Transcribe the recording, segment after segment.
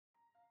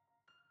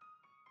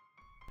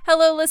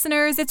Hello,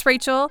 listeners. It's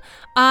Rachel.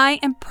 I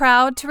am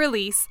proud to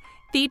release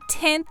the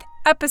 10th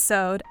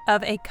episode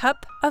of A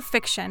Cup of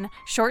Fiction,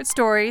 short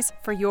stories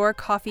for your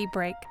coffee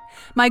break.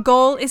 My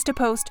goal is to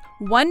post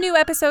one new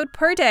episode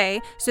per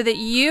day so that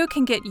you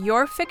can get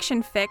your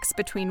fiction fix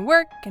between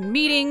work and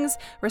meetings,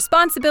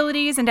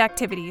 responsibilities, and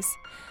activities.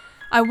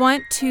 I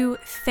want to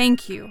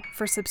thank you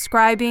for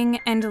subscribing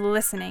and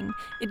listening.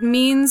 It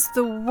means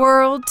the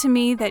world to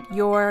me that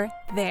you're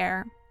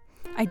there.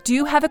 I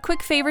do have a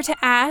quick favor to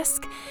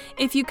ask.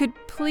 If you could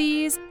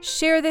please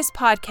share this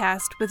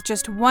podcast with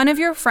just one of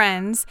your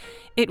friends,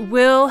 it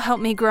will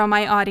help me grow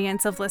my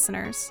audience of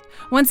listeners.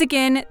 Once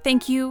again,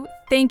 thank you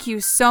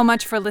so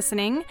much for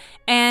listening,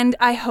 and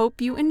I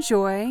hope you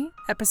enjoy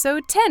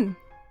episode 10.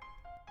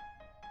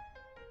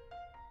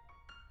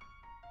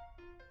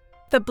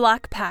 The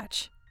Black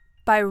Patch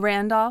by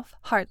Randolph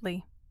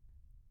Hartley.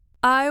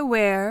 I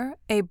wear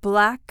a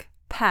black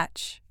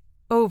patch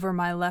over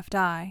my left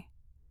eye.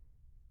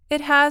 It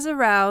has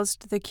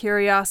aroused the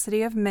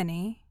curiosity of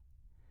many.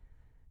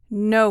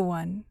 No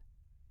one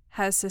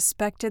has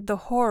suspected the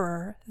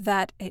horror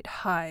that it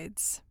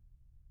hides.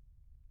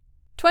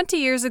 20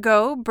 years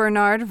ago,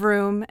 Bernard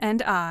Vroom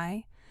and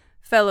I,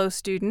 fellow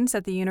students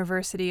at the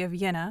University of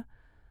Jena,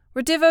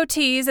 were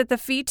devotees at the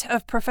feet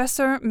of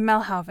Professor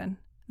Melhoven,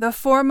 the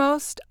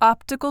foremost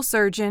optical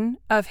surgeon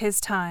of his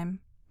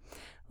time.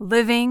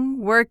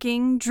 Living,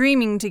 working,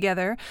 dreaming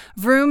together,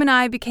 Vroom and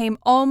I became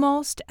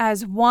almost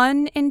as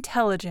one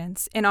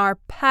intelligence in our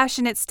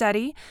passionate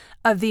study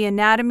of the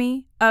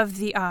anatomy of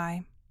the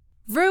eye.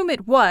 Vroom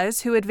it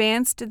was who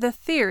advanced the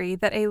theory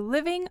that a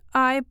living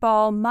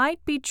eyeball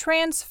might be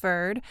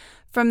transferred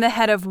from the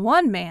head of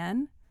one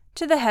man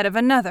to the head of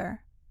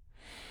another.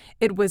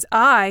 It was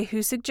I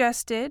who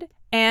suggested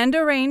and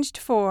arranged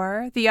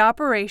for the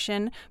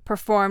operation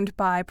performed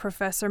by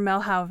Professor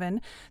Melhoven,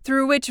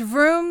 through which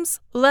Vroom's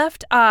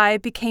left eye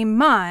became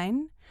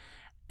mine,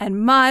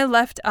 and my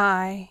left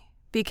eye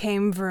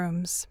became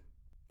Vroom's.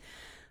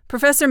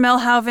 Professor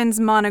Melhoven's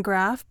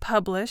monograph,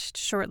 published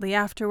shortly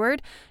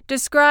afterward,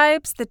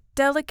 describes the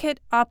delicate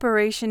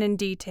operation in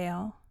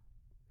detail.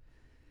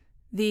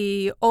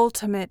 The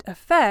ultimate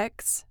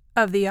effects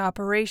of the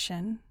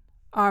operation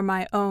are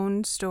my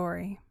own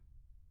story.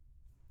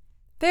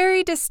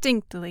 Very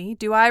distinctly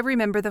do I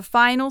remember the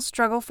final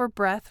struggle for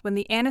breath when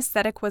the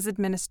anesthetic was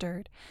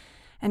administered,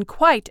 and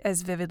quite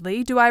as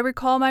vividly do I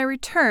recall my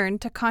return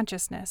to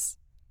consciousness,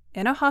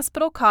 in a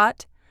hospital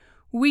cot,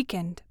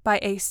 weakened by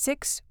a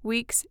 6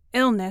 weeks'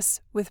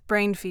 illness with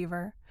brain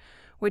fever,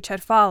 which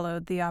had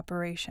followed the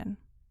operation.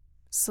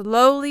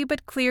 Slowly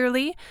but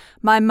clearly,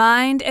 my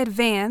mind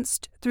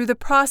advanced through the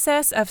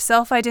process of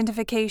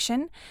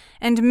self-identification,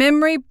 and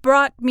memory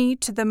brought me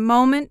to the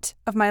moment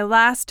of my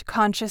last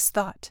conscious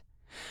thought.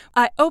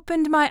 I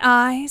opened my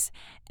eyes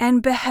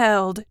and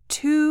beheld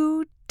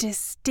two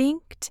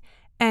distinct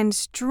and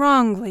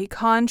strongly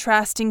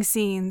contrasting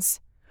scenes.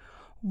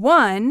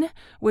 One,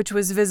 which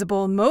was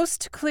visible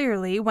most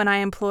clearly when I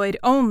employed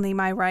only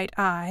my right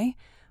eye,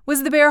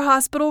 was the bare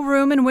hospital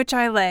room in which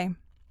I lay.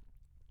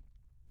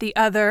 The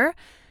other,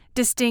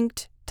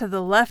 distinct to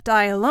the left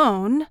eye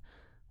alone,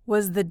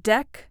 was the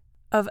deck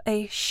of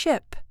a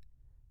ship,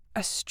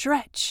 a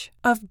stretch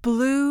of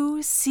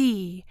blue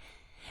sea,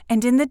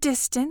 and in the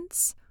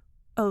distance,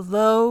 a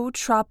low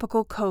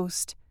tropical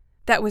coast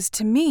that was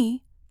to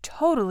me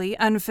totally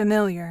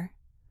unfamiliar.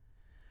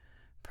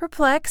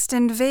 Perplexed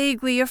and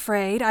vaguely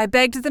afraid, I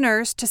begged the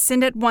nurse to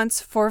send at once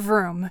for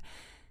Vroom.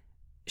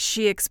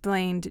 She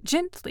explained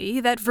gently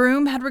that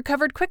Vroom had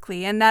recovered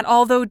quickly, and that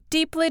although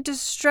deeply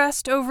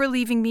distressed over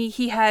leaving me,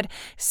 he had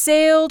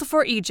sailed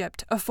for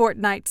Egypt a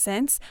fortnight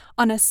since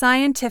on a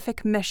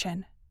scientific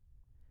mission.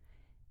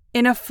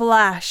 In a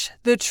flash,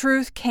 the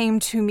truth came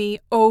to me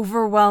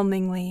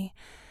overwhelmingly.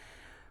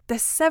 The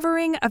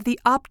severing of the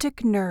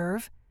optic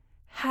nerve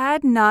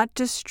had not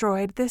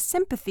destroyed the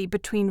sympathy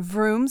between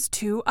Vroom's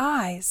two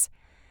eyes.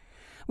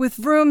 With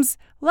Vroom's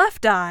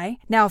left eye,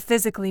 now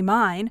physically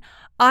mine,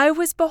 I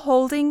was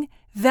beholding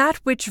that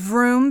which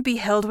Vroom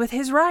beheld with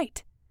his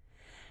right.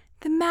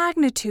 The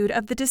magnitude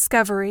of the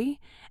discovery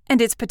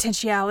and its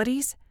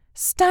potentialities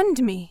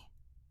stunned me.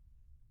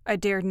 I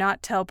dared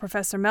not tell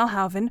Professor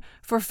Melhoven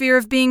for fear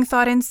of being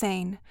thought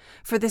insane.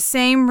 For the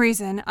same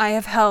reason I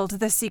have held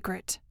the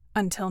secret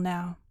until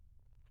now.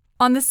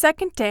 On the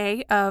second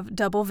day of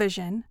double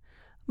vision,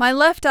 my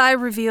left eye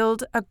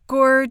revealed a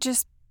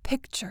gorgeous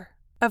picture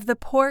of the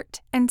port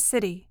and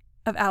city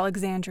of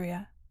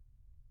Alexandria,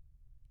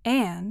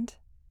 and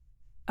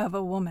of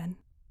a woman.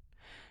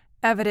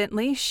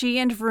 Evidently, she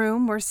and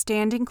Vroom were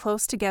standing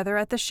close together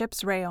at the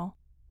ship's rail.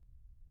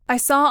 I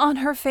saw on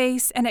her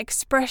face an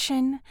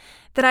expression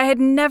that I had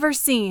never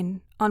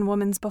seen on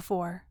woman's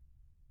before.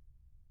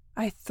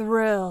 I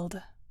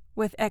thrilled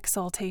with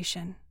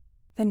exultation.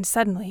 Then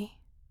suddenly,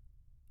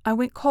 I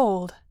went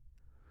cold.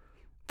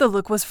 The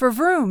look was for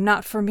Vroom,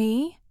 not for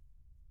me.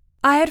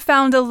 I had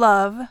found a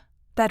love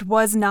that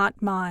was not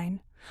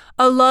mine,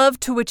 a love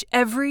to which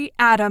every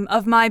atom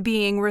of my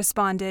being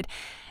responded,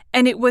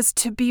 and it was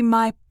to be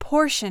my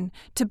portion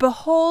to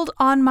behold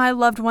on my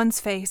loved one's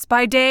face,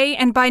 by day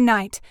and by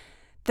night,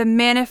 the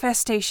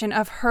manifestation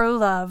of her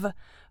love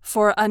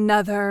for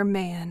another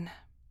man.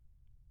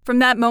 From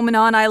that moment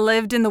on, I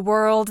lived in the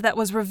world that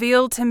was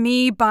revealed to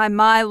me by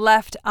my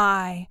left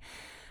eye.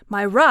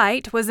 My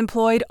right was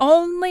employed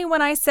only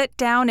when I set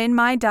down in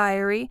my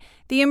diary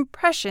the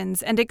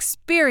impressions and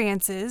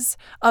experiences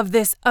of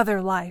this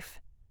other life.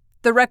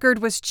 The record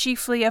was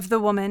chiefly of the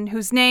woman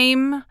whose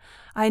name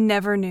I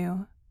never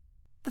knew.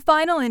 The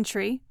final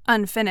entry,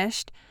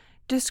 unfinished,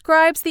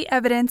 describes the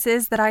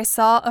evidences that I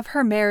saw of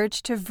her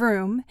marriage to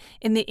Vroom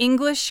in the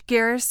English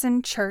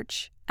garrison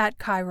church at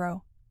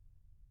Cairo.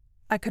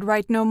 I could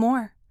write no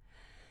more.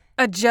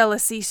 A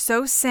jealousy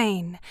so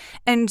sane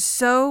and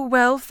so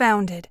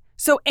well-founded,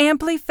 so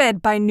amply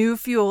fed by new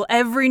fuel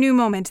every new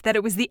moment that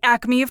it was the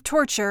acme of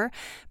torture,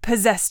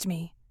 possessed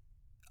me.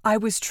 I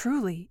was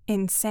truly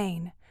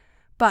insane,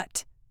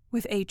 but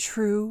with a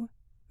true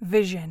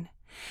vision,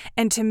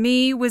 and to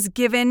me was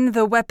given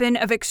the weapon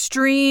of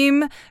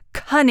extreme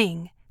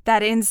cunning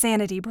that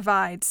insanity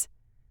provides.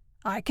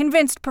 I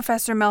convinced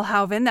Professor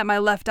Melhauven that my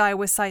left eye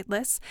was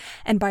sightless,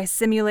 and by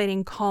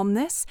simulating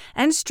calmness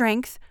and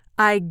strength,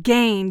 I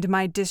gained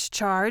my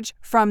discharge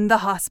from the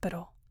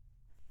hospital.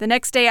 The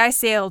next day I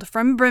sailed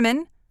from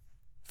Bremen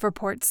for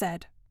Port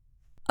Said.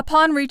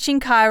 Upon reaching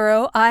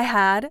Cairo, I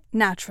had,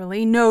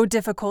 naturally, no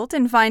difficulty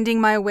in finding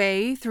my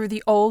way through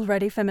the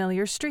already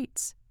familiar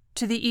streets,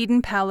 to the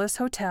Eden Palace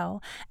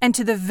Hotel, and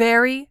to the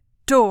very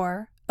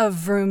door of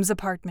Vroom's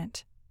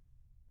apartment.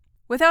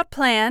 Without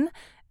plan,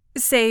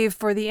 save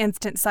for the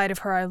instant sight of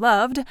her I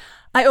loved,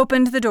 I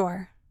opened the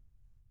door.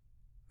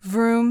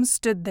 Vroom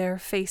stood there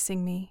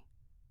facing me,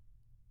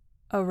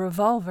 a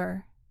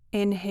revolver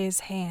in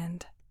his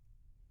hand.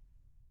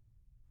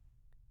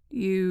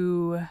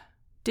 "You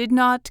did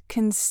not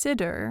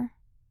consider,"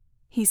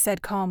 he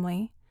said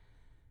calmly,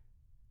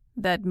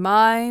 "that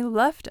my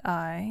left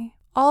eye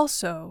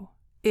also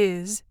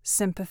is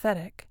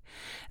sympathetic,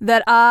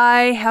 that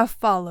I have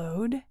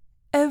followed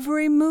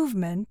every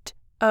movement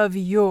of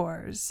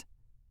yours,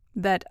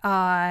 that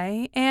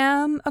I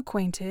am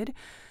acquainted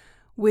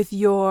with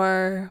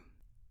your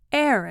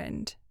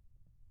errand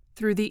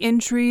through the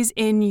entries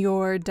in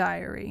your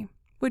diary,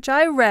 which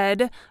I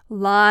read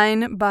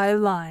line by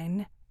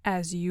line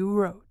as you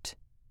wrote.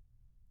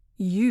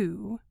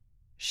 You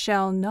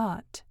shall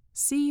not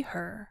see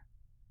her.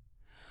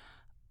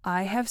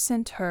 I have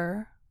sent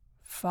her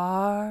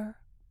far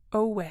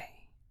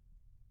away."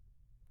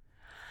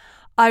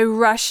 I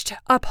rushed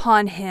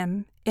upon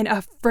him in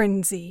a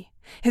frenzy.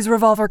 His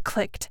revolver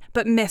clicked,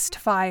 but missed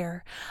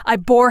fire. I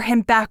bore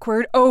him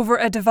backward over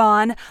a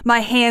divan, my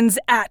hands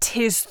at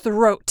his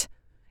throat.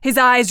 His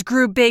eyes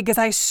grew big as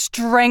I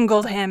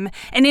strangled him,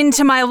 and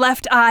into my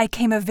left eye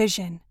came a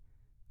vision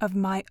of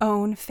my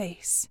own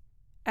face,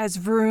 as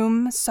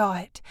Vroom saw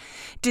it,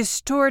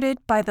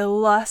 distorted by the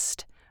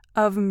lust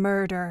of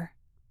murder.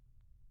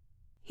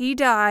 He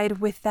died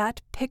with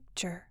that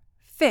picture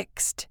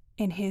fixed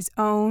in his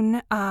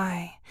own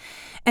eye,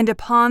 and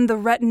upon the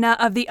retina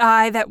of the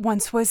eye that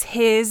once was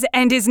his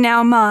and is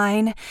now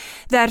mine,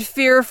 that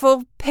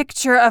fearful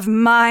picture of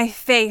my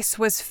face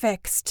was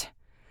fixed,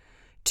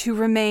 to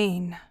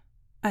remain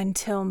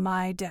until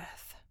my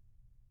death.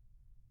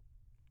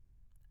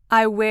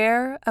 I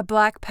wear a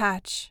black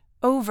patch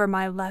over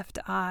my left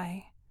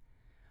eye.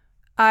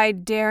 I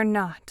dare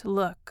not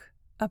look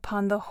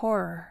upon the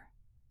horror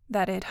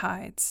that it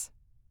hides.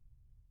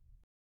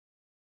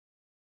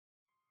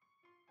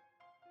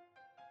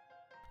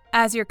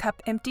 As your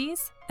cup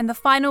empties and the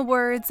final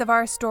words of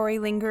our story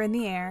linger in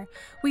the air,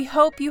 we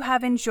hope you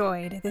have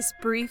enjoyed this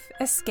brief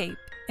escape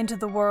into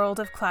the world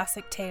of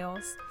classic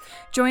tales.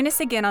 Join us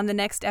again on the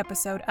next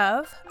episode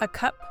of A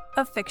Cup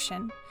of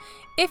Fiction.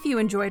 If you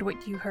enjoyed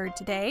what you heard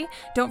today,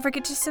 don't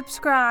forget to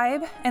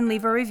subscribe and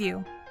leave a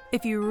review.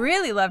 If you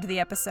really loved the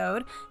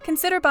episode,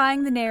 consider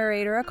buying the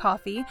narrator a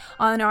coffee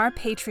on our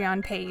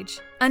Patreon page.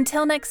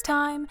 Until next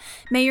time,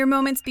 may your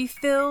moments be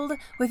filled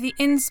with the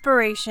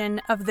inspiration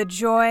of the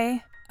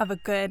joy of a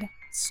good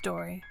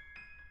story.